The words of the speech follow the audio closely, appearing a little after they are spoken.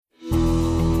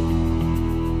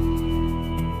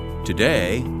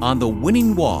Today on The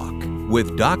Winning Walk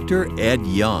with Dr. Ed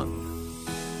Young.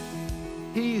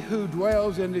 He who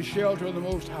dwells in the shelter of the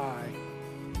Most High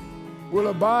will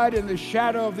abide in the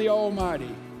shadow of the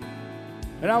Almighty.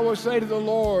 And I will say to the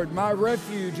Lord, my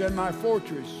refuge and my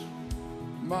fortress,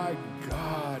 my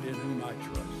God in whom I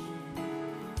trust.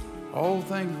 All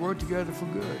things work together for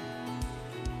good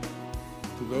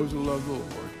to those who love the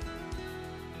Lord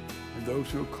and those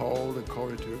who are called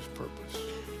according to his purpose.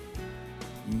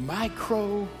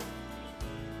 Micro,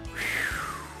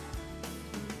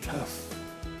 tough.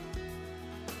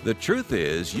 The truth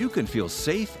is, you can feel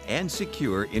safe and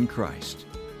secure in Christ.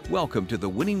 Welcome to The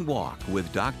Winning Walk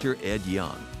with Dr. Ed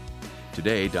Young.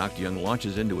 Today, Dr. Young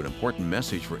launches into an important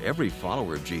message for every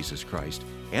follower of Jesus Christ,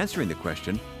 answering the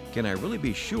question, can I really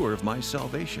be sure of my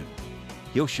salvation?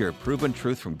 He'll share proven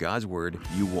truth from God's Word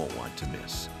you won't want to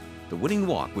miss. The Winning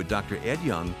Walk with Dr. Ed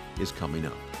Young is coming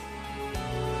up.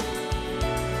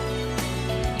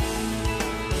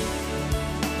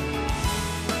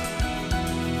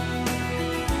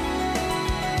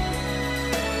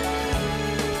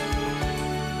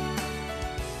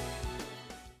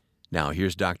 Now,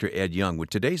 here's Dr. Ed Young with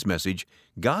today's message,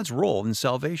 God's Role in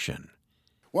Salvation.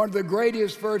 One of the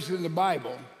greatest verses in the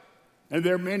Bible, and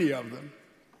there are many of them,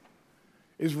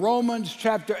 is Romans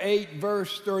chapter 8,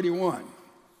 verse 31.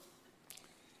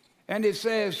 And it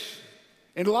says,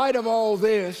 in light of all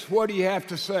this, what do you have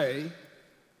to say?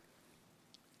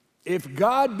 If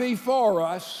God be for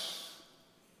us,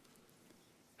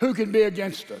 who can be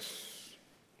against us?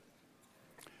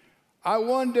 I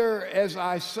wonder, as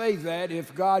I say that,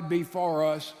 if God be for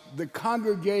us, the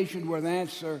congregation would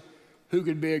answer, who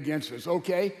could be against us?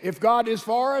 Okay, if God is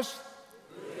for us,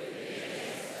 who can be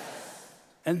against us?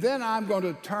 And then I'm going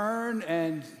to turn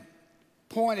and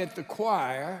point at the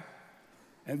choir,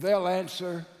 and they'll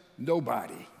answer,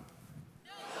 nobody. Nobody.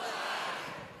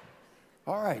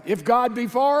 All right, if God be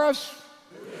for us,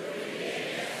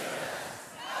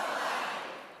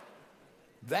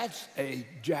 that's a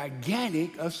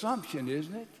gigantic assumption,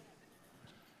 isn't it?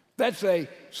 That's a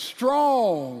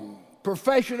strong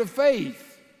profession of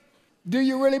faith. Do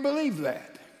you really believe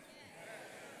that?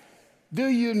 Do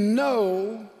you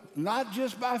know, not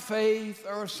just by faith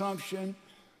or assumption,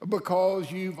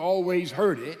 because you've always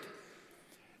heard it,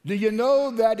 do you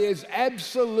know that is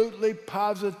absolutely,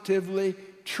 positively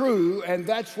true, and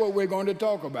that's what we're going to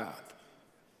talk about?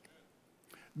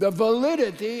 The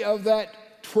validity of that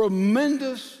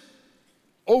tremendous,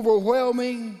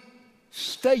 overwhelming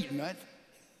statement.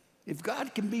 If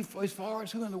God can be as far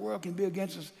as who in the world can be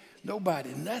against us?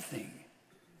 Nobody, nothing.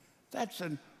 That's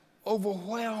an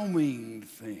overwhelming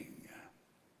thing.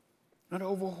 An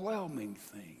overwhelming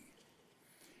thing.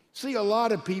 See, a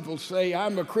lot of people say,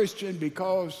 I'm a Christian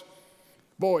because,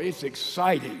 boy, it's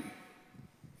exciting.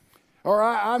 Or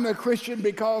I'm a Christian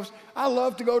because I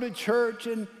love to go to church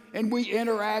and we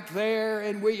interact there,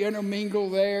 and we intermingle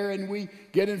there, and we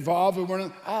get involved with one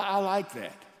another. I like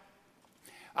that.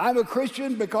 I'm a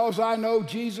Christian because I know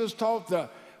Jesus taught the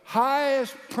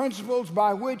highest principles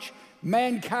by which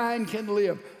mankind can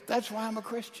live. That's why I'm a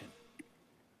Christian.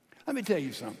 Let me tell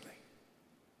you something.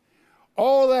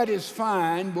 All that is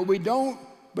fine, but we don't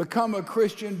become a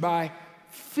Christian by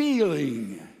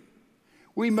feeling.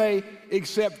 We may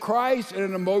accept Christ in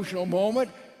an emotional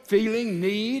moment, feeling,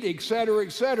 need,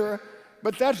 etc.,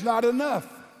 but that's not enough.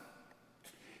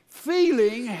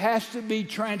 Feeling has to be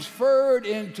transferred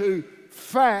into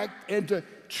fact, into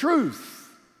truth.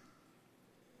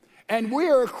 And we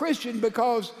are a Christian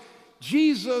because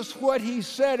Jesus, what he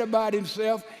said about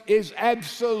himself, is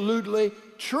absolutely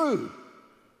true.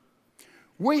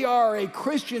 We are a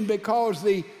Christian because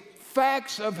the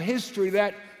facts of history,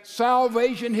 that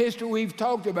salvation history we've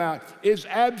talked about, is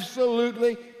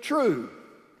absolutely true.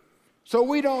 So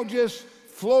we don't just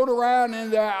float around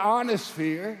in the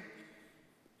ionosphere.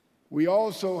 We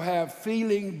also have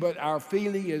feeling, but our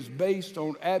feeling is based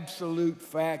on absolute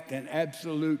fact and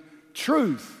absolute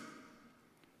truth.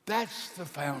 That's the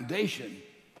foundation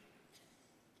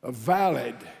of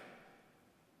valid,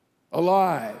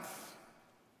 alive,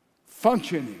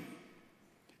 functioning,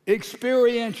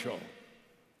 experiential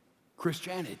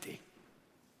Christianity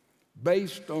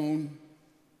based on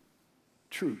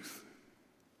truth.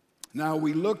 Now,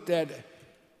 we looked at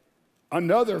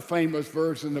another famous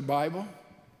verse in the Bible,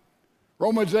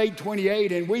 Romans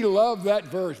 8:28, and we love that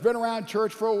verse. Been around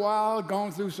church for a while,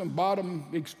 gone through some bottom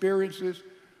experiences.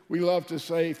 We love to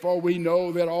say, for we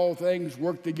know that all things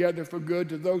work together for good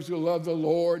to those who love the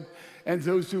Lord and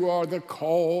those who are the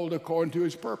called according to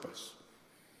his purpose.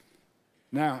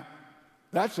 Now,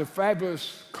 that's a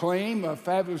fabulous claim, a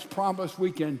fabulous promise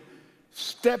we can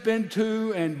step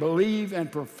into and believe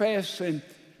and profess, and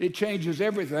it changes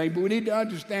everything, but we need to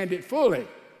understand it fully.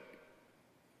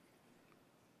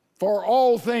 For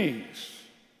all things.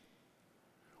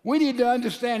 We need to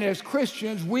understand as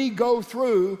Christians, we go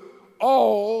through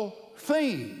all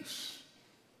things.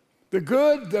 The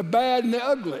good, the bad, and the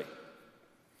ugly.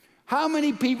 How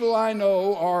many people I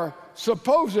know are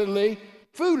supposedly,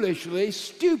 foolishly,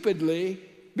 stupidly,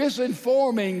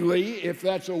 misinformingly, if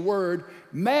that's a word,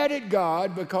 mad at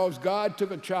God because God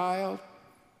took a child,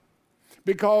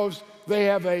 because they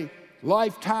have a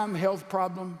lifetime health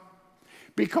problem,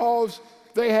 because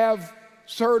they have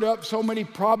stirred up so many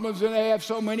problems and they have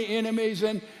so many enemies,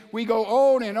 and we go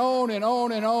on and on and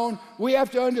on and on. We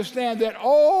have to understand that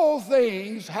all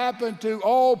things happen to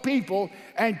all people,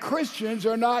 and Christians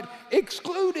are not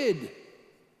excluded.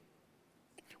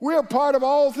 We're part of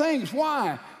all things.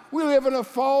 Why? We live in a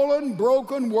fallen,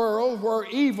 broken world where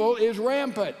evil is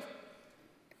rampant.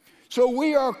 So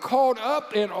we are caught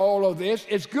up in all of this.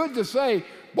 It's good to say,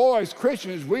 boy, as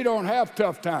Christians, we don't have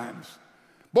tough times.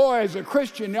 Boy, as a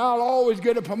Christian, I'll always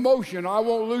get a promotion. I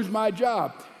won't lose my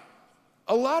job.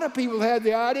 A lot of people have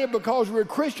the idea because we're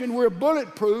Christian, we're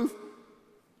bulletproof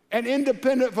and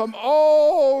independent from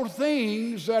all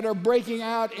things that are breaking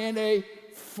out in a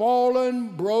fallen,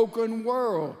 broken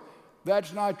world.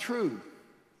 That's not true.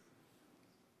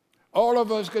 All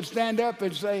of us could stand up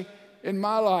and say, in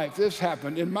my life, this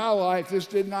happened. In my life, this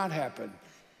did not happen.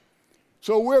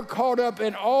 So we're caught up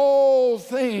in all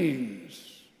things.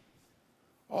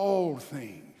 All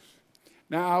things.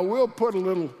 Now, I will put a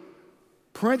little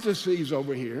parentheses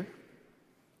over here.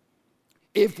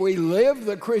 If we live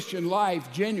the Christian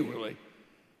life genuinely,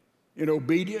 in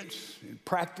obedience, in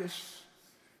practice,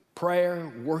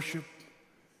 prayer, worship,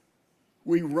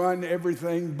 we run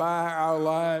everything by our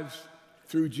lives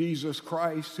through Jesus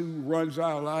Christ, who runs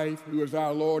our life, who is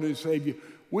our Lord and Savior.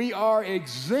 We are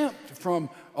exempt from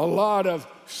a lot of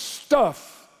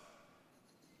stuff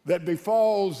that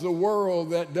befalls the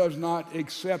world that does not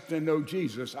accept and know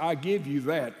Jesus. I give you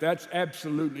that. That's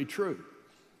absolutely true.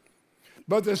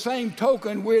 But the same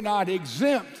token, we're not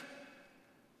exempt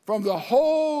from the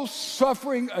whole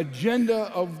suffering agenda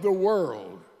of the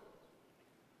world.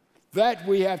 That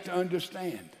we have to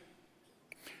understand.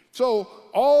 So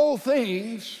all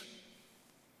things,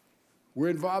 we're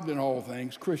involved in all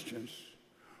things, Christians,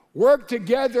 work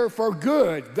together for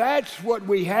good. That's what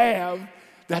we have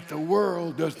that the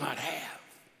world does not have.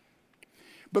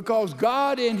 Because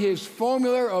God, in his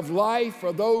formula of life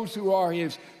for those who are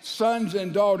his sons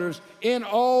and daughters, in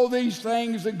all these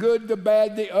things, the good, the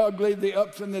bad, the ugly, the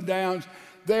ups and the downs,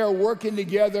 they are working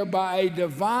together by a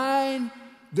divine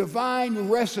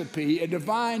recipe, a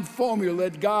divine formula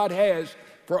that God has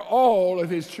for all of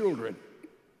his children.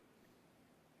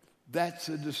 That's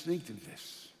a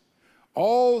distinctiveness.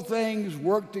 All things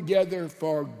work together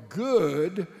for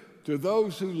good to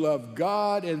those who love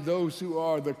God and those who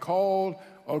are the called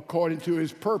according to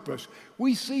his purpose.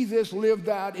 We see this lived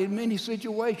out in many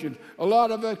situations. A lot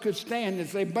of us could stand and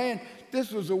say, man,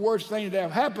 this was the worst thing that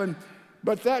ever happened,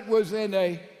 but that was in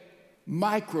a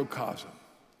microcosm.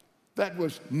 That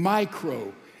was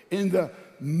micro. In the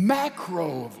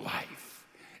macro of life,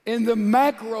 in the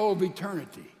macro of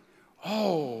eternity,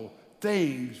 all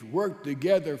things work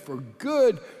together for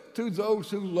good to those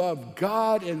who love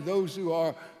God and those who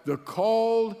are the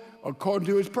called according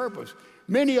to his purpose.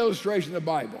 Many illustrations in the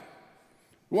Bible.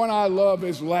 One I love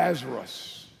is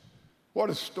Lazarus. What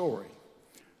a story.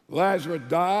 Lazarus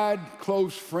died,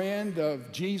 close friend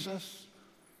of Jesus.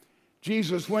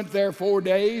 Jesus went there 4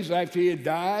 days after he had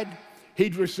died.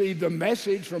 He'd received a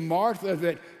message from Martha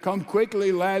that, come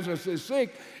quickly, Lazarus is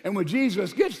sick. And when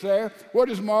Jesus gets there, what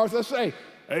does Martha say?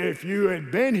 If you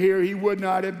had been here, he would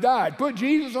not have died. Put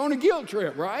Jesus on a guilt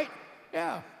trip, right?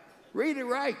 Yeah, read it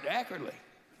right, accurately.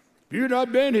 If you'd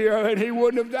not been here, then he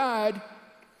wouldn't have died.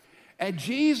 And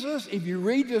Jesus, if you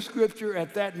read the scripture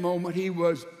at that moment, he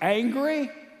was angry.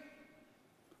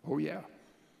 Oh, yeah.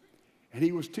 And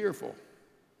he was tearful.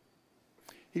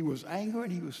 He was angry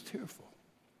and he was tearful.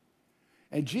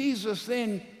 And Jesus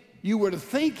then, you would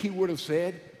think he would have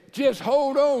said, just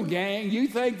hold on, gang. You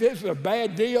think this is a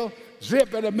bad deal?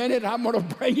 Zip in a minute, I'm going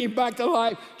to bring him back to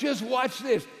life. Just watch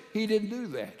this. He didn't do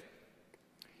that.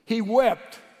 He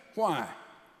wept. Why?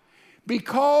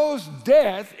 Because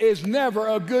death is never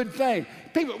a good thing.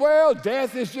 People, well,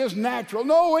 death is just natural.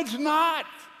 No, it's not.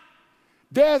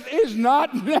 Death is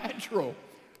not natural.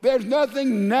 There's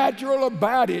nothing natural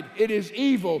about it. It is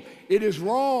evil. It is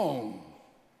wrong.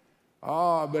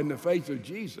 But in the faith of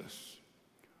Jesus,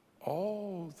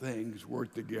 all things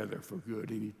work together for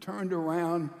good. And he turned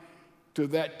around to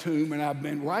that tomb, and I've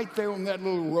been right there on that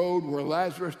little road where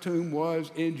Lazarus' tomb was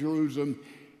in Jerusalem,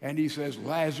 and he says,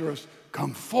 Lazarus,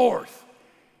 come forth.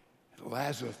 And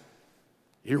Lazarus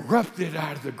erupted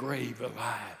out of the grave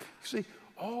alive. You see,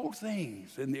 all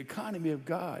things in the economy of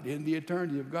God, in the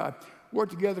eternity of God, work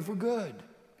together for good,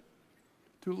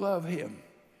 to love him,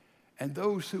 and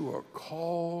those who are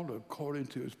called according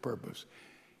to his purpose.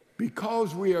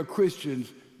 Because we are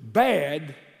Christians,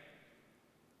 bad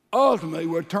ultimately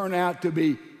will turn out to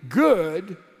be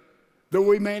good, though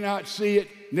we may not see it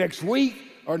next week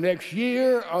or next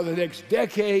year or the next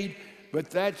decade, but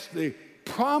that's the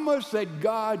promise that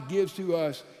God gives to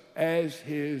us as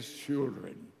his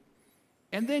children.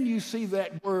 And then you see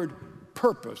that word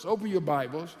purpose. Open your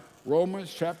Bibles,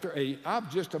 Romans chapter 8.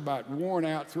 I've just about worn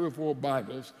out 3 or 4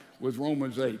 Bibles with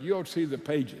Romans 8. You ought to see the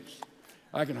pages.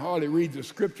 I can hardly read the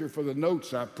scripture for the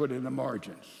notes I put in the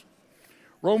margins.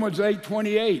 Romans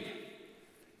 8:28.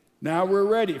 Now we're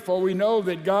ready, for we know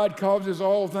that God causes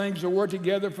all things to work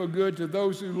together for good to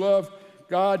those who love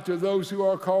God, to those who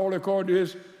are called according to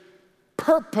his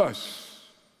purpose.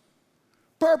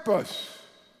 Purpose.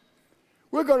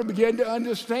 We're going to begin to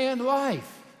understand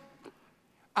life.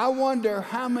 I wonder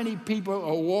how many people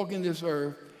are walking this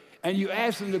earth and you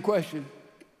ask them the question,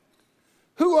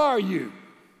 who are you?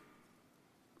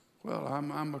 Well,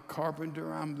 I'm a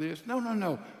carpenter, I'm this.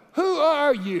 No. Who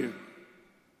are you?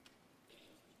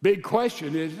 Big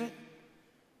question, isn't it?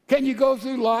 Can you go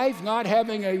through life not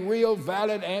having a real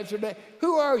valid answer to that?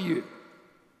 Who are you?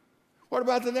 What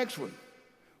about the next one?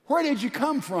 Where did you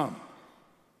come from?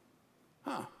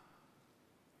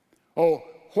 Oh,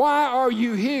 why are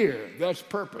you here? That's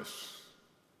purpose.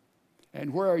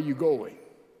 And where are you going?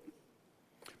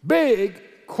 Big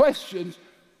questions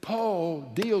Paul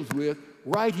deals with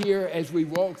right here as we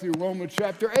walk through Romans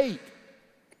chapter 8.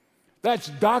 That's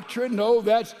doctrine, no,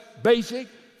 that's basic,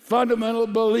 fundamental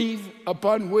belief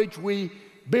upon which we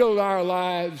build our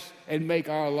lives and make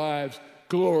our lives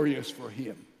glorious for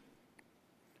him.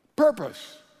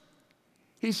 Purpose.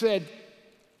 He said,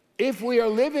 if we are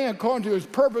living according to his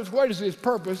purpose, what is his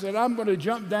purpose? And I'm going to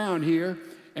jump down here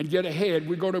and get ahead.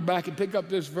 We go back and pick up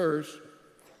this verse.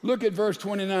 Look at verse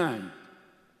 29.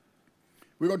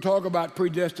 We're going to talk about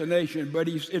predestination, but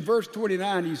in verse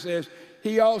 29 he says,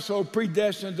 he also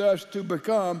predestined us to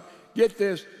become, get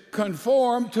this,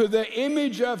 conformed to the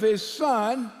image of his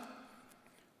Son.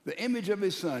 The image of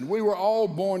his Son. We were all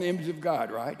born in the image of God,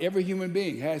 right? Every human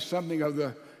being has something of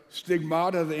the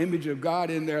stigmata, the image of God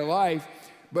in their life.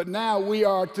 But now we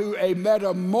are to a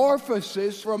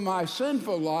metamorphosis from my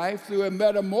sinful life, through a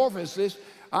metamorphosis,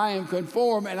 I am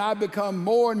conformed and I become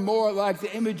more and more like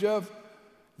the image of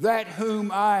that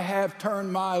whom I have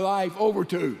turned my life over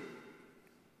to.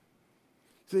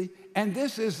 See, and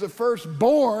this is the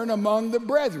firstborn among the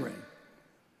brethren.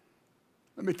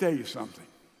 Let me tell you something.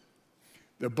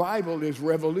 The Bible is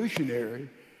revolutionary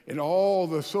in all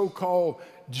the so-called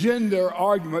gender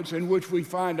arguments in which we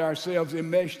find ourselves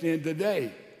enmeshed in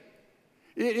today.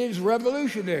 It is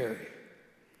revolutionary.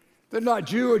 They're not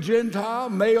Jew or Gentile,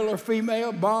 male or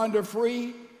female, bond or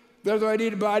free. There's not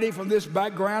anybody from this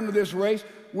background or this race.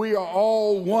 We are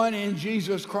all one in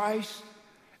Jesus Christ.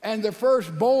 And the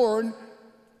firstborn,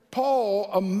 Paul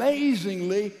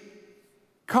amazingly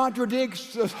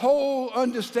contradicts the whole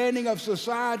understanding of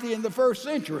society in the first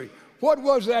century. What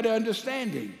was that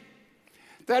understanding?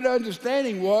 That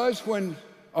understanding was when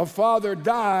a father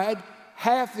died,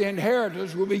 half the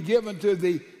inheritance will be given to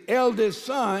the eldest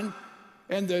son,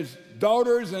 and the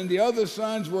daughters and the other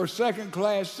sons were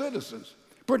second-class citizens,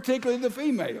 particularly the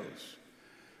females.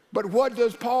 But what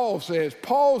does Paul say?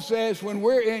 Paul says when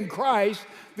we're in Christ,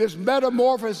 this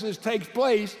metamorphosis takes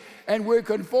place and we're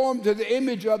conformed to the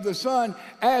image of the Son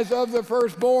as of the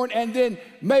firstborn, and then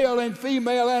male and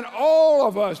female, and all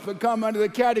of us become under the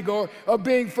category of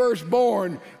being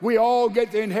firstborn. We all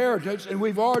get the inheritance, and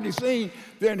we've already seen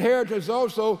the inheritance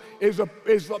also is a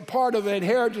part of the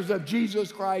inheritance of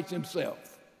Jesus Christ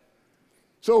himself.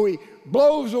 So he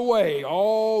blows away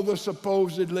all the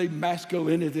supposedly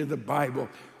masculinity of the Bible.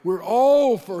 We're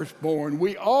all firstborn.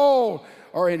 We all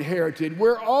are inherited.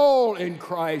 We're all in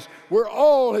Christ. We're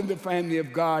all in the family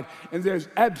of God, and there's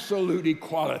absolute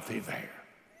equality there.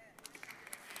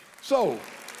 So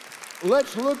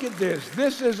let's look at this.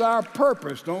 This is our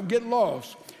purpose. Don't get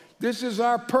lost. This is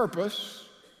our purpose,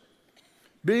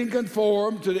 being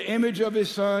conformed to the image of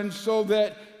his Son so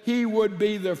that he would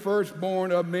be the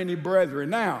firstborn of many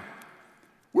brethren. Now,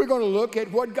 we're going to look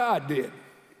at what God did.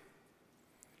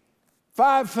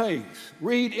 5 things.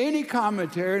 Read any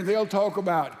commentary, and they'll talk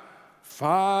about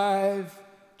 5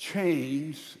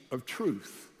 chains of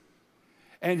truth.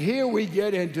 And here we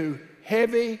get into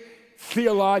heavy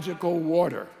theological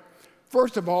water.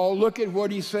 First of all, look at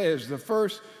what he says, the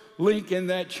first link in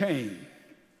that chain.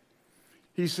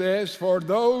 He says, for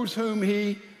those whom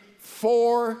he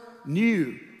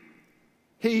foreknew.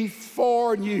 He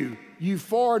foreknew. You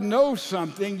foreknow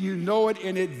something, you know it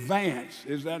in advance.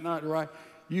 Is that not right?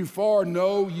 You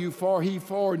foreknow, he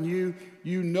foreknew,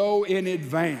 you know in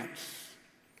advance.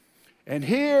 And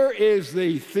here is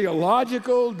the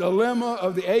theological dilemma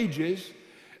of the ages,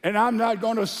 and I'm not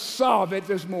going to solve it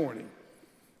this morning.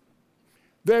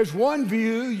 There's one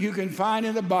view you can find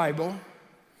in the Bible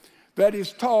that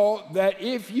is taught that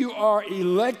if you are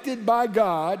elected by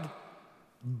God,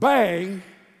 bang,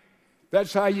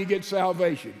 that's how you get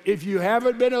salvation. If you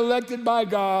haven't been elected by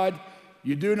God,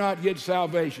 you do not get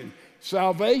salvation.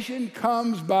 Salvation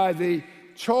comes by the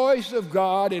choice of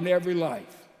God in every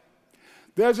life.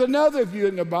 There's another view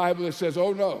in the Bible that says,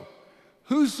 oh no,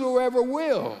 whosoever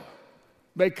will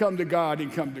may come to God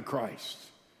and come to Christ.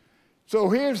 So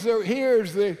here's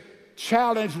the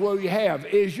challenge we have.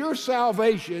 Is your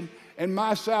salvation and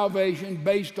my salvation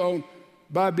based on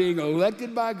by being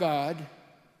elected by God,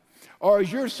 or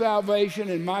is your salvation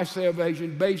and my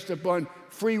salvation based upon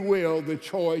free will, the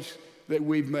choice that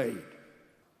we've made?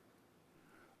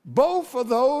 Both of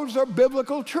those are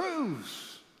biblical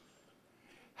truths.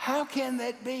 How can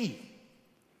that be?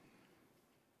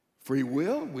 Free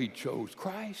will, we chose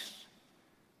Christ.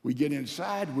 We get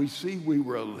inside, we see we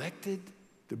were elected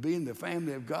to be in the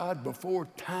family of God before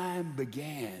time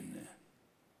began.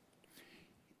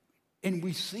 And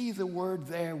we see the word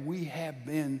there, we have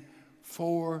been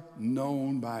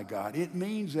foreknown by God. It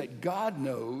means that God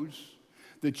knows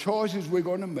the choices we're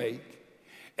going to make,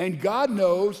 and God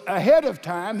knows ahead of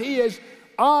time. He is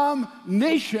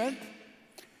omniscient.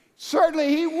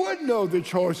 Certainly he would know the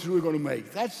choices we're going to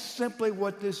make. That's simply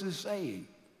what this is saying.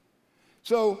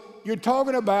 So you're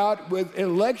talking about with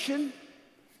election,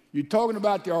 you're talking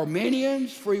about the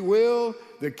Arminians, free will,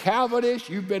 the Calvinists,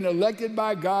 you've been elected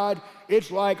by God.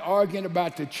 It's like arguing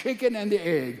about the chicken and the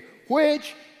egg.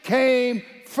 Which came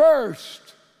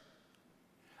first?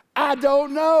 I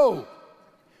don't know.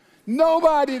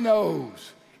 Nobody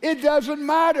knows. It doesn't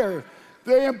matter.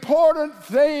 The important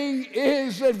thing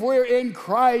is that we're in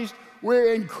Christ,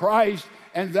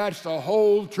 and that's the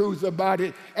whole truth about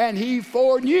it. And he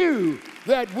foreknew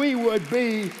that we would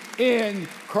be in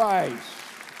Christ.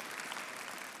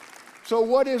 So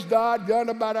what has God done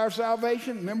about our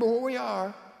salvation? Remember where we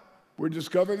are. We're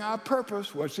discovering our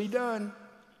purpose. What's he done?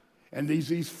 And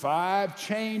these 5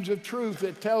 chains of truth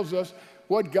that tells us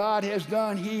what God has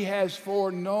done. He has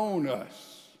foreknown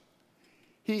us.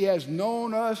 He has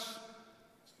known us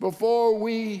before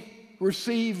we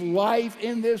receive life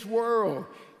in this world.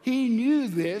 He knew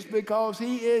this because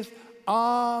he is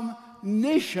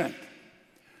omniscient.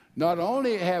 Not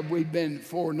only have we been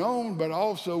foreknown, but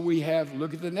also we have,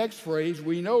 look at the next phrase,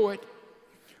 we know it,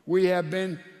 we have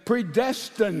been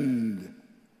predestined.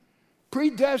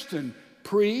 Predestined.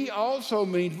 Pre also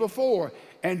means before,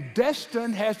 and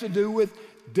destined has to do with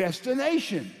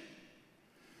destination.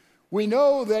 We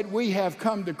know that we have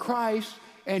come to Christ,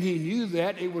 and he knew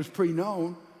that. It was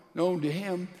pre-known, known to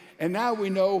him. And now we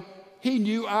know he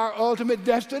knew our ultimate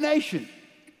destination.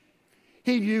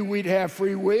 He knew we'd have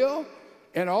free will,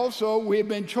 and also we've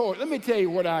been chosen. Let me tell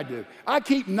you what I do. I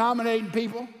keep nominating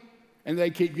people, and they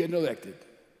keep getting elected.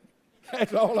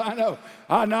 That's all I know.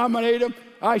 I nominate them,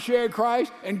 I share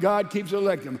Christ, and God keeps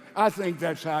electing them. I think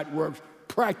that's how it works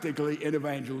practically in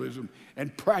evangelism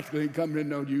and practically coming to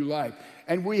know new life.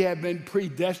 And we have been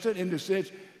predestined in the sense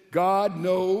God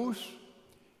knows,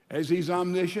 as he's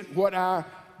omniscient, what our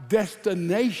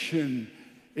destination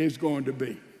is going to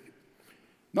be.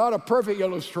 Not a perfect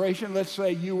illustration. Let's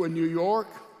say you were in New York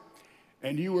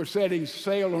and you were setting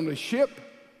sail on a ship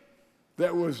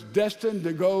that was destined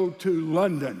to go to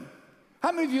London.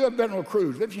 How many of you have been on a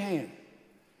cruise? Lift your hand.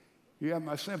 You have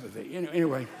my sympathy.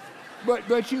 Anyway,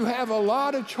 but you have a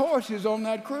lot of choices on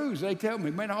that cruise. They tell me,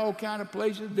 man, all kind of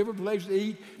places, different places to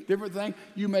eat, different things.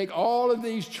 You make all of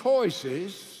these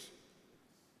choices,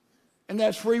 and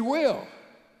that's free will.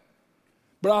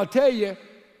 But I'll tell you,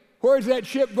 where's that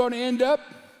ship going to end up?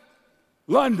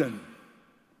 London.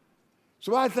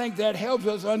 So I think that helps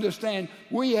us understand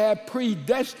we have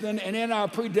predestined, and in our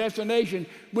predestination,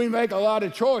 we make a lot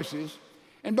of choices.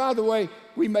 And by the way,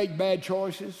 we make bad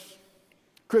choices.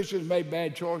 Christians make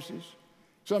bad choices.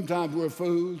 Sometimes we're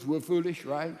fools, we're foolish,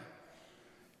 right?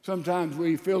 Sometimes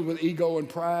we're filled with ego and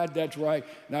pride, that's right.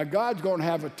 Now God's going to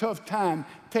have a tough time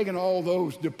taking all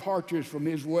those departures from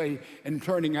his way and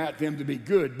turning out them to be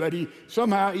good, but he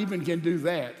somehow even can do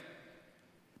that.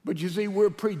 But you see, we're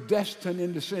predestined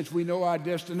in the sense we know our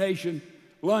destination,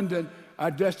 London,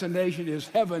 Our destination is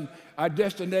heaven. Our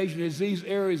destination is these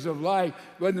areas of life.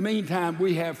 But in the meantime,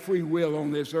 we have free will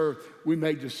on this earth. We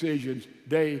make decisions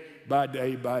day by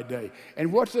day by day.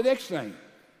 And what's the next thing?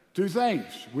 Two things.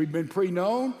 We've been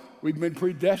pre-known. We've been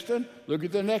predestined. Look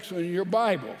at the next one in your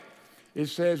Bible. It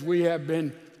says we have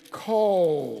been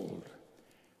called.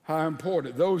 How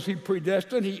important. Those he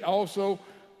predestined, he also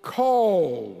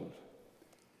called.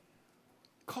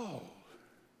 Called.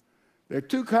 There are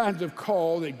two kinds of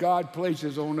call that God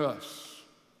places on us.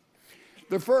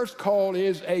 The first call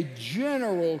is a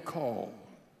general call.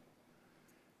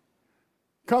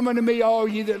 Come unto me, all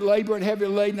ye that labor and heavy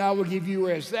laden, I will give you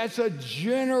rest. That's a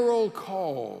general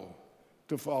call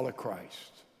to follow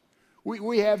Christ.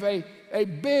 We have a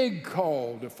big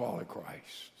call to follow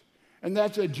Christ. And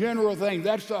that's a general thing.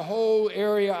 That's the whole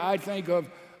area, I think,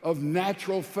 of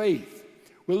natural faith.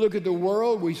 We look at the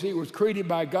world, we see it was created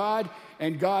by God,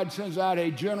 and God sends out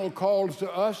a general call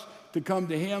to us to come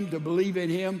to him, to believe in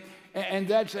him. And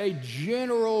that's a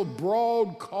general,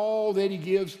 broad call that he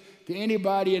gives to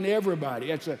anybody and everybody.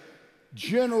 That's a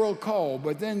general call.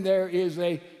 But then there is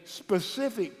a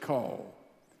specific call.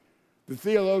 The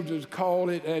theologians call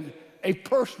it a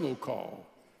personal call.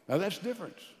 Now that's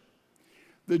different.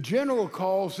 The general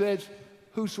call says,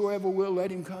 whosoever will,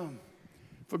 let him come.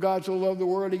 For God so loved the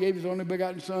world, he gave his only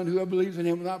begotten Son, whoever believes in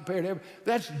him will not perish.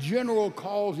 That's general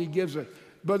calls he gives us.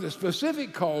 But the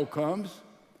specific call comes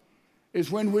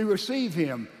is when we receive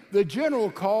him. The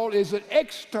general call is an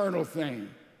external thing.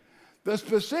 The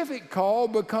specific call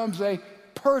becomes a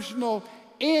personal,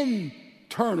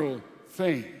 internal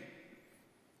thing.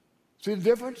 See the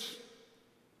difference?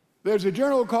 There's a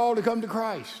general call to come to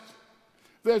Christ.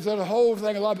 There's that whole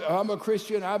thing. I'm a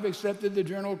Christian. I've accepted the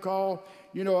general call.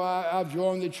 You know, I've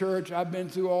joined the church. I've been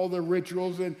through all the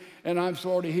rituals, and I'm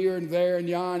sort of here and there and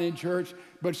yon in church.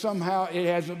 But somehow it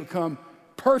hasn't become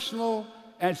personal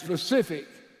and specific.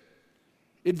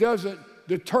 It doesn't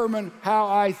determine how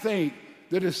I think,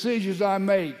 the decisions I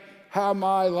make, how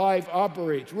my life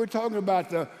operates. We're talking about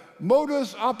the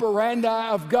modus operandi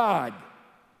of God.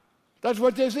 That's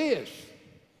what this is.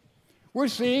 We're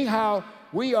seeing how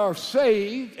we are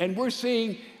saved, and we're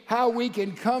seeing how we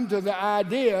can come to the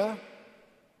idea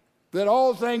that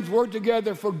all things work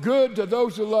together for good to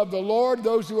those who love the Lord,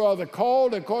 those who are the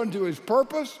called according to his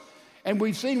purpose. And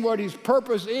we've seen what his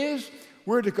purpose is.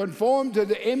 We're to conform to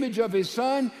the image of his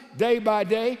Son day by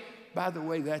day. By the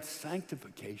way, that's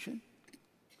sanctification.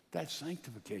 That's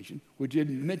sanctification, which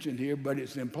isn't mentioned here, but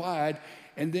it's implied.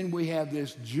 And then we have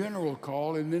this general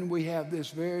call, and then we have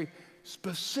this very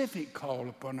specific call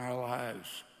upon our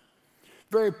lives.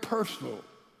 Very personal,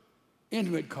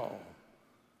 intimate call.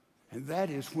 And that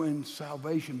is when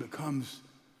salvation becomes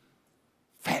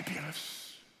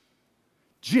fabulous,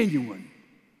 genuine.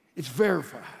 It's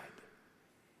verified.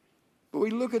 But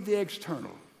we look at the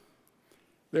external.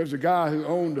 There's a guy who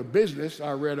owned a business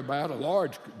I read about, a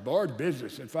large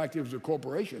business. In fact, it was a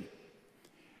corporation.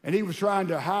 And he was trying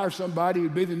to hire somebody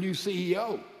who'd be the new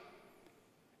CEO.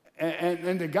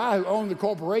 And the guy who owned the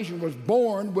corporation was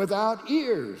born without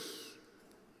ears.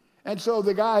 And so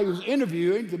the guy who was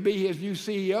interviewing to be his new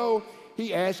CEO,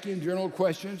 he asked him general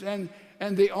questions. And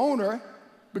the owner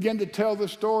began to tell the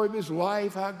story of his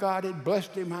life, how God had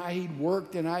blessed him, how he'd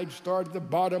worked, and how he'd started at the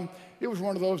bottom. It was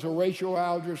one of those Horatio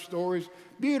Alger stories.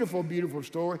 Beautiful, beautiful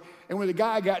story. And when the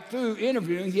guy got through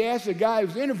interviewing, he asked the guy who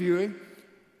was interviewing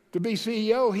to be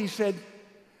CEO, he said,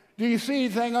 "Do you see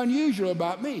anything unusual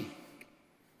about me?"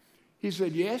 He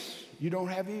said, "Yes, you don't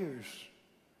have ears."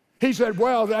 He said,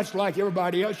 "Well, that's like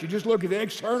everybody else. You just look at the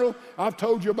external. I've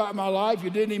told you about my life. You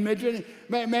didn't even mention it.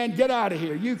 Man, get out of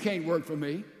here. You can't work for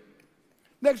me."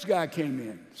 Next guy came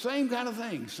in. Same kind of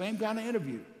thing, same kind of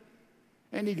interview.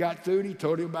 And he got through and he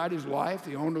told him about his life,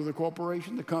 the owner of the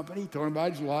corporation, the company. He told him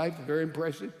about his life, very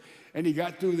impressive. And he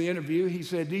got through the interview. He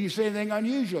said, "Do you see anything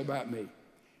unusual about me?"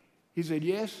 He said,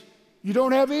 "Yes, you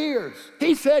don't have ears."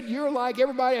 He said, "You're like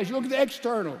everybody else. You look at the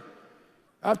external.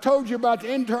 I've told you about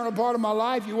the internal part of my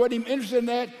life. You weren't even interested in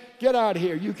that. Get out of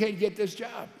here. You can't get this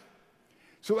job."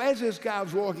 So as this guy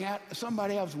was walking out,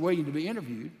 somebody else was waiting to be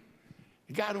interviewed.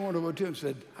 The guy went over to him and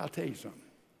said, "I'll tell you something.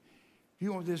 If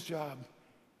you want this job,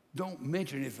 don't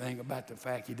mention anything about the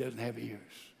fact he doesn't have ears."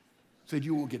 Said,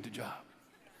 "You won't get the job."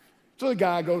 So the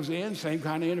guy goes in, same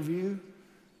kind of interview.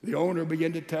 The owner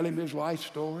began to tell him his life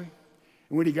story.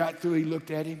 And when he got through, he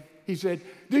looked at him. He said,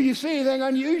 "Do you see anything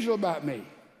unusual about me?"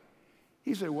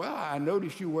 He said, "Well, I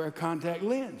noticed you wear contact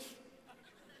lens."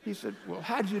 He said, "Well,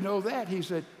 how did you know that?" He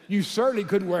said, "You certainly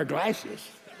couldn't wear glasses."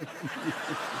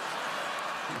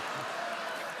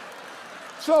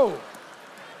 So,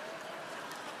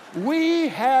 We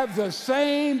have the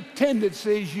same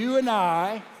tendencies, you and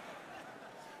I.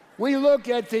 We look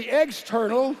at the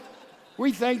external.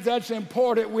 We think that's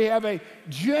important. We have a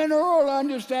general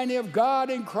understanding of God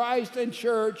and Christ and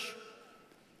church.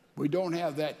 We don't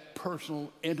have that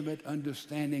personal, intimate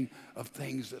understanding of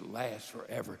things that last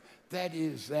forever. That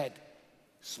is that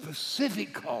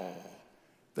specific call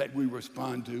that we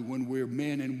respond to when we're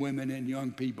men and women and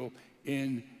young people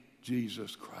in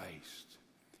Jesus Christ.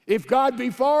 If God be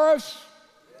for us,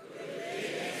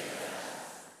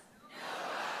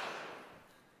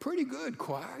 pretty good,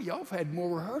 choir. Y'all have had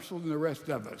more rehearsal than the rest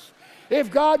of us.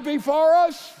 If God be for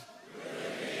us,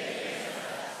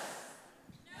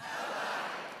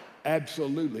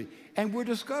 absolutely. And we're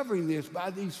discovering this by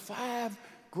these 5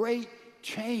 great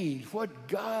chains, what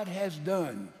God has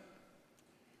done.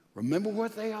 Remember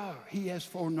what they are. He has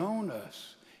foreknown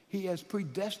us. He has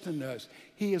predestined us.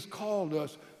 He has called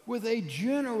us with a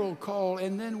general call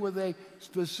and then with a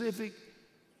specific,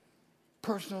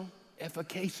 personal,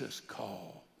 efficacious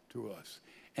call to us.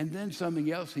 And then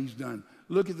something else he's done.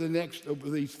 Look at the next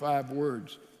of these 5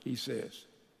 words, he says.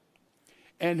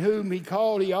 And whom he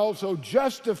called, he also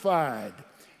justified.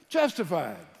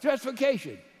 Justified,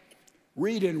 justification.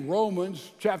 Read in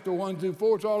Romans chapter 1 through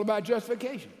 4, it's all about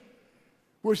justification.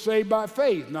 We're saved by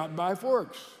faith, not by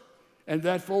works. And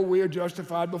therefore we are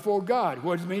justified before God.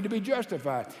 What does it mean to be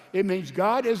justified? It means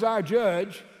God is our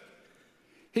judge.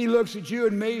 He looks at you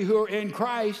and me who are in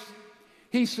Christ.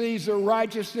 He sees the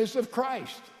righteousness of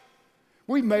Christ.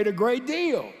 We've made a great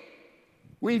deal.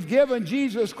 We've given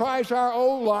Jesus Christ our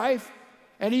old life,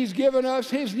 and he's given us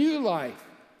his new life.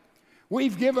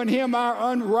 We've given him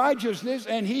our unrighteousness,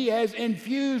 and he has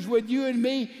infused with you and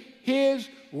me his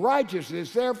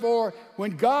righteousness. Therefore,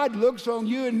 when God looks on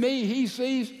you and me, he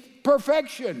sees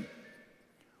perfection.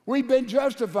 We've been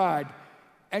justified,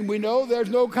 and we know there's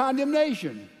no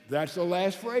condemnation. That's the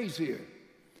last phrase here.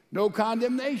 No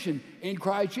condemnation in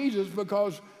Christ Jesus,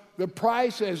 because the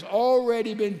price has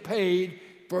already been paid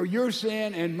for your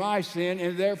sin and my sin,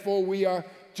 and therefore we are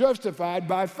justified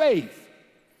by faith.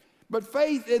 But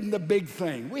faith isn't the big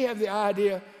thing. We have the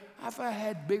idea, if I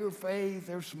had bigger faith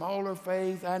or smaller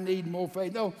faith, I need more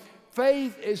faith. No,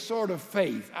 faith is sort of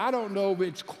faith. I don't know if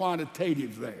it's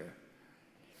quantitative there.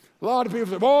 A lot of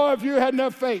people say, boy, if you had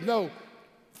enough faith. No,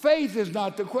 faith is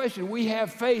not the question. We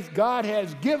have faith. God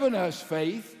has given us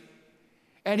faith,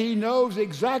 and he knows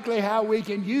exactly how we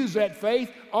can use that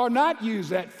faith or not use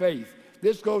that faith.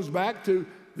 This goes back to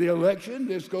the election.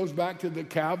 This goes back to the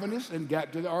Calvinists and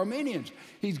back to the Arminians.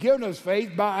 He's given us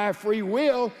faith by our free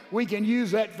will. We can use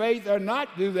that faith or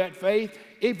not do that faith.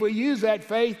 If we use that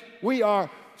faith, we are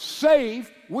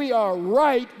safe. We are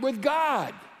right with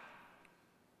God.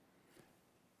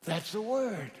 That's the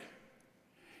word.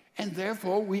 And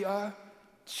therefore, we are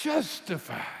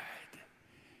justified.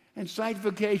 And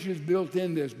sanctification is built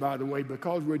in this, by the way.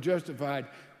 Because we're justified,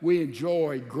 we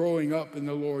enjoy growing up in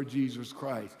the Lord Jesus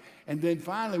Christ. And then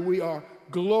finally, we are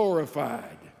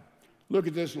glorified. Look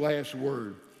at this last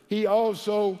word. He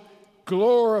also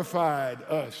glorified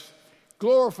us.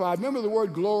 Glorified. Remember, the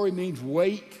word glory means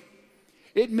weight.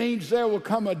 It means there will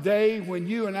come a day when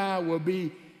you and I will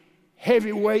be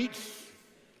heavyweights.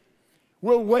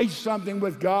 We'll waste something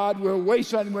with God. We'll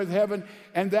waste something with heaven.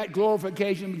 And that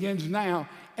glorification begins now.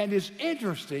 And it's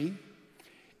interesting,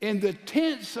 in the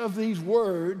tense of these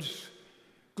words,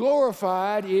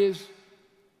 glorified is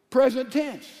present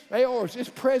tense. It's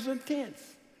present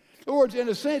tense. In other words, in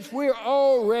a sense, we're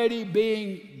already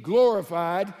being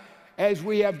glorified as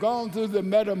we have gone through the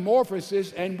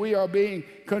metamorphosis and we are being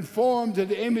conformed to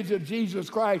the image of Jesus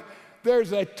Christ.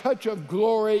 There's a touch of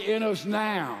glory in us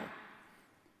now.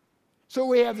 So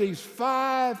we have these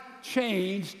 5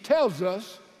 chains, tells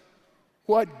us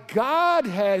what God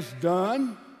has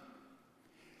done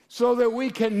so that we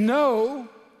can know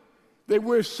that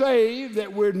we're saved,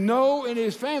 that we're known in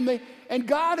his family, and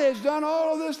God has done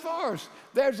all of this for us.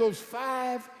 There's those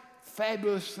 5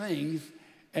 fabulous things,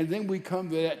 and then we come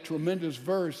to that tremendous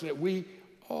verse that we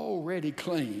already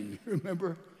claimed,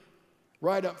 remember?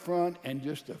 Right up front and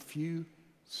just a few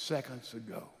seconds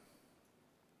ago.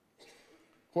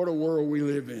 What a world we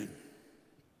live in.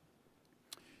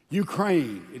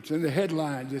 Ukraine, it's in the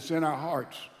headlines, it's in our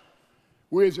hearts.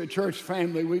 We as a church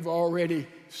family, we've already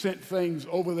sent things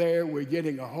over there. We're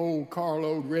getting a whole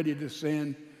carload ready to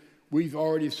send. We've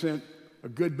already sent a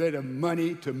good bit of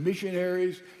money to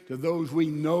missionaries, to those we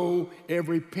know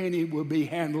every penny will be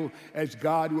handled as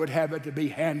God would have it to be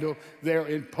handled there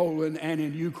in Poland and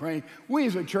in Ukraine. We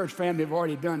as a church family have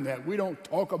already done that. We don't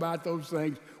talk about those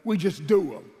things, we just do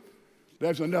them.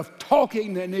 There's enough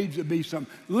talking, there needs to be some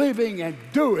living and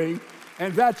doing,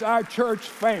 And that's our church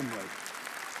family.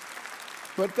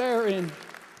 But there in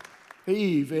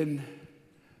Eve, in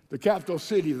the capital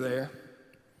city there,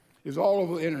 is all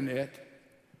over the internet.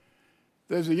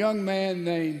 There's a young man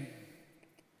named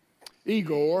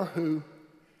Igor who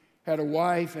had a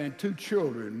wife and 2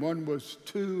 children. One was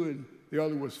 2 and the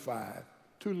other was 5,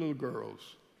 2 little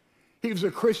girls. He was a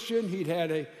Christian. He'd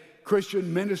had a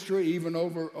Christian ministry even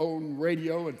over on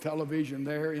radio and television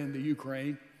there in the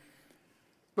Ukraine.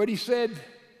 But he said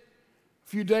a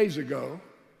few days ago,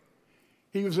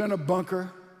 he was in a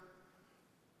bunker,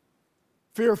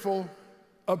 fearful,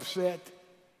 upset,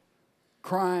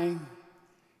 crying.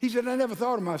 He said, I never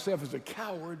thought of myself as a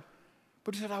coward,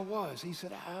 but he said, I was. He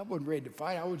said, I wasn't ready to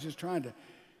fight. I was just trying to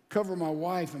cover my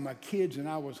wife and my kids, and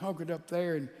I was hunkered up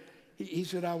there, and he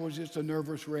said, I was just a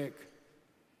nervous wreck.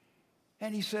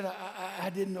 And he said, I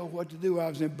didn't know what to do. I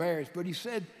was embarrassed. But he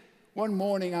said, one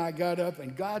morning I got up,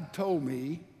 and God told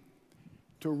me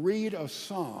to read a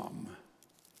psalm.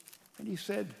 And he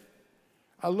said,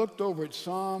 I looked over at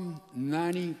Psalm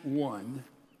 91,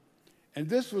 and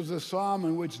this was a psalm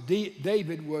in which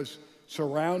David was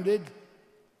surrounded.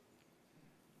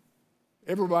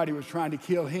 Everybody was trying to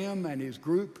kill him and his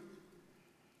group.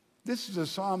 This is a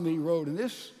psalm that he wrote, and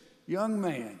this young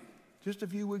man, just a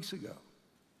few weeks ago,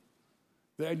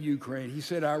 there in Ukraine, he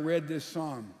said, I read this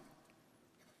psalm.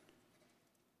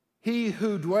 He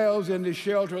who dwells in the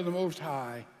shelter of the Most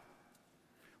High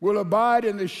will abide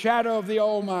in the shadow of the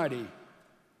Almighty.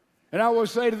 And I will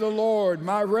say to the Lord,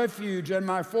 my refuge and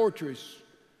my fortress,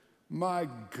 my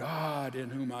God in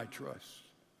whom I trust.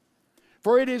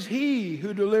 For it is he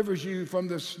who delivers you from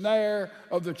the snare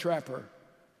of the trapper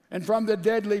and from the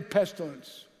deadly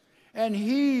pestilence. And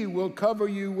he will cover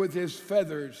you with his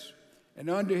feathers, and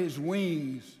under his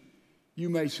wings you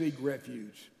may seek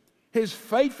refuge. His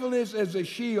faithfulness is a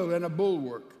shield and a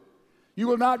bulwark. You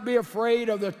will not be afraid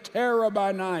of the terror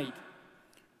by night,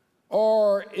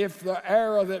 or if the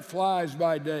arrow that flies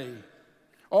by day,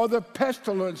 or the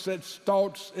pestilence that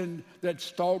stalks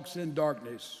in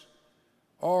darkness,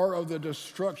 or of the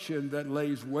destruction that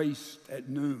lays waste at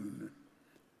noon.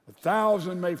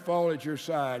 1,000 may fall at your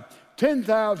side,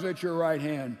 10,000 at your right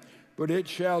hand, but it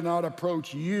shall not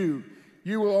approach you.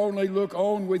 You will only look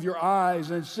on with your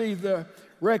eyes and see the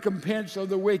recompense of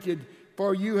the wicked,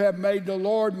 for you have made the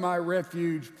Lord my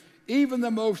refuge, even the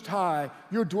Most High,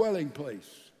 your dwelling place.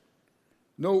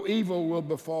 No evil will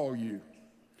befall you,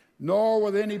 nor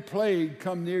will any plague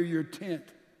come near your tent,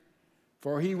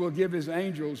 for he will give his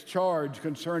angels charge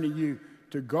concerning you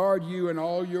to guard you in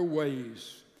all your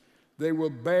ways. They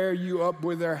will bear you up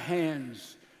with their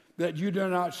hands, that you do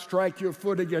not strike your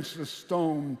foot against a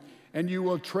stone, and you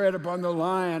will tread upon the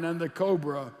lion and the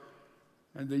cobra,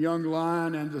 and the young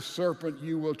lion and the serpent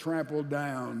you will trample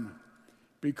down.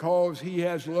 Because he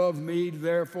has loved me,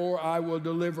 therefore I will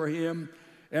deliver him,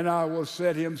 and I will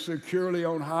set him securely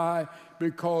on high,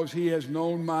 because he has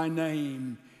known my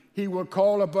name. He will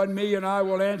call upon me, and I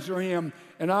will answer him,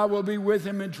 and I will be with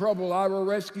him in trouble. I will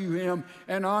rescue him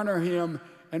and honor him,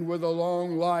 and with a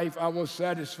long life I will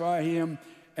satisfy him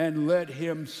and let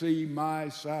him see my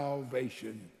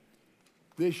salvation.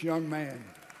 This young man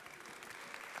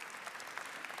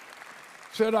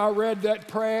said, I read that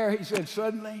prayer. He said,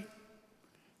 suddenly,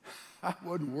 I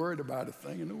wasn't worried about a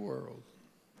thing in the world.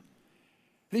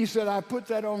 He said, I put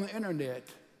that on the internet.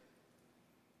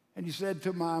 And he said,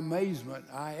 to my amazement,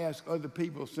 I asked other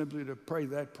people simply to pray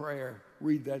that prayer,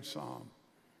 read that psalm.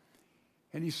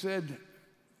 And he said,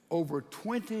 over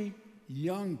 20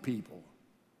 young people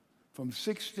from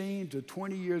 16 to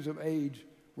 20 years of age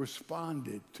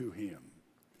responded to him.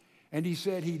 And he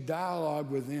said he dialogued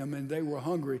with them, and they were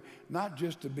hungry, not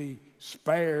just to be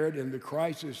spared in the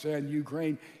crisis in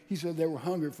Ukraine. He said they were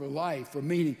hungry for life, for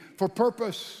meaning, for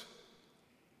purpose.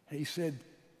 And he said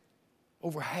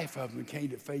over half of them came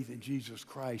to faith in Jesus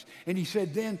Christ. And he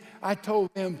said, then I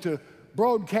told them to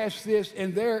broadcast this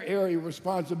in their area of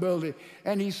responsibility.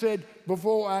 And he said,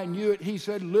 before I knew it, he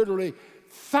said literally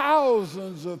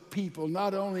thousands of people,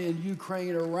 not only in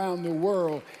Ukraine, around the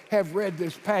world, have read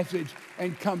this passage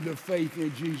and come to faith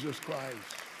in Jesus Christ.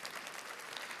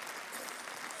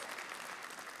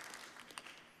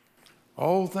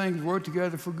 All things work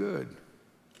together for good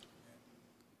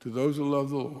to those who love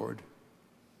the Lord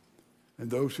and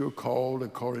those who are called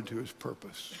according to his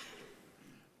purpose.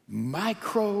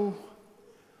 Micro,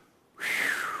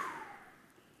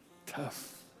 tough.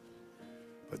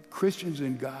 But Christians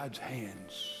in God's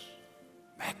hands,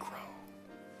 macro,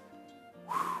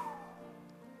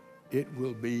 it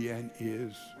will be and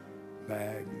is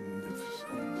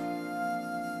magnificent.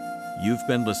 You've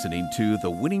been listening to The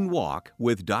Winning Walk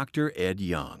with Dr. Ed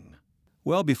Young.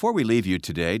 Well, before we leave you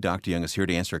today, Dr. Young is here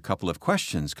to answer a couple of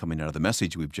questions coming out of the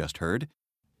message we've just heard.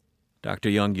 Dr.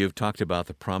 Young, you've talked about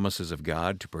the promises of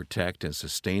God to protect and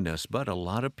sustain us, but a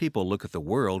lot of people look at the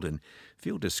world and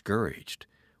feel discouraged.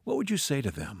 What would you say to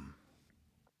them?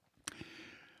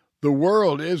 The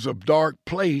world is a dark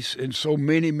place in so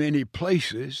many, many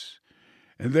places,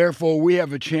 and therefore we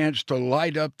have a chance to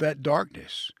light up that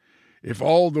darkness. If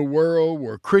all the world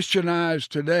were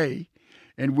Christianized today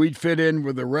and we'd fit in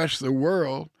with the rest of the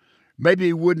world,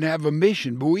 maybe we wouldn't have a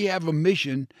mission, but we have a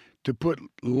mission to put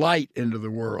light into the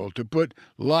world, to put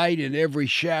light in every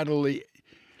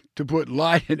to put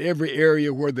light in every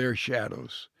area where there are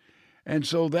shadows. And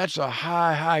so that's a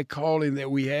high, high calling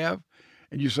that we have.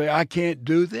 And you say, I can't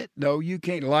do that? No, you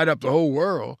can't light up the whole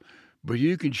world, but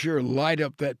you can sure light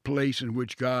up that place in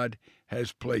which God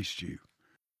has placed you.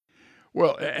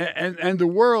 Well, and the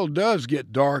world does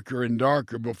get darker and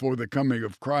darker before the coming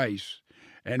of Christ.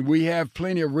 And we have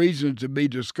plenty of reason to be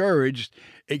discouraged,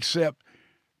 except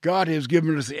God has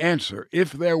given us the answer.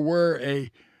 If there were an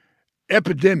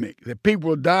epidemic, that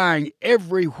people were dying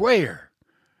everywhere,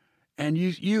 and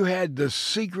you had the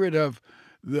secret of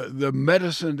the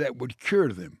medicine that would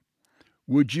cure them,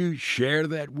 would you share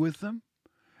that with them?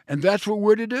 And that's what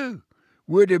we're to do.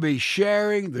 We're to be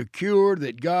sharing the cure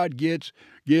that God gives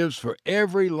for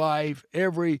every life,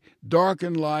 every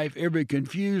darkened life, every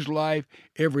confused life,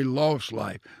 every lost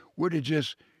life. We're to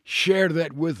just share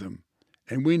that with them.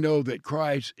 And we know that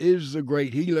Christ is the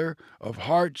great healer of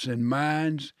hearts and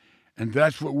minds, and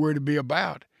that's what we're to be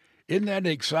about. Isn't that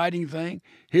an exciting thing?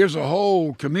 Here's a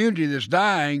whole community that's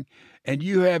dying, and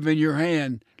you have in your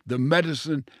hand the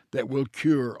medicine that will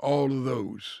cure all of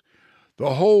those.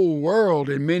 The whole world,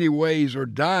 in many ways, are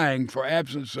dying for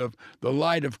absence of the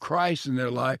light of Christ in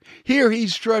their life. Here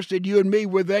he's trusted you and me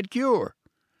with that cure.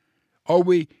 Are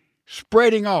we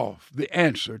spreading off the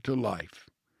answer to life?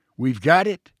 We've got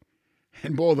it.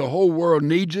 And boy, the whole world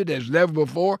needs it as never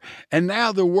before. And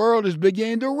now the world is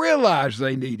beginning to realize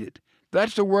they need it.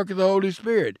 That's the work of the Holy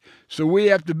Spirit. So we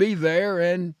have to be there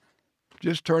and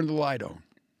just turn the light on.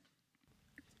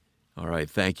 All right.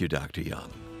 Thank you, Dr.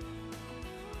 Young.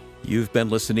 You've been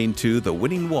listening to The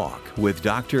Winning Walk with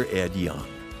Dr. Ed Young.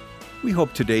 We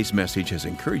hope today's message has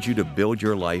encouraged you to build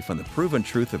your life on the proven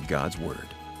truth of God's Word.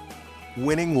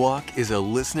 Winning Walk is a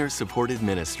listener-supported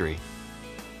ministry.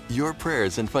 Your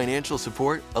prayers and financial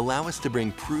support allow us to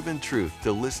bring proven truth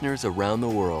to listeners around the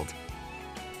world.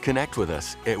 Connect with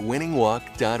us at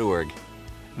winningwalk.org.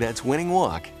 That's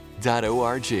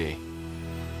winningwalk.org.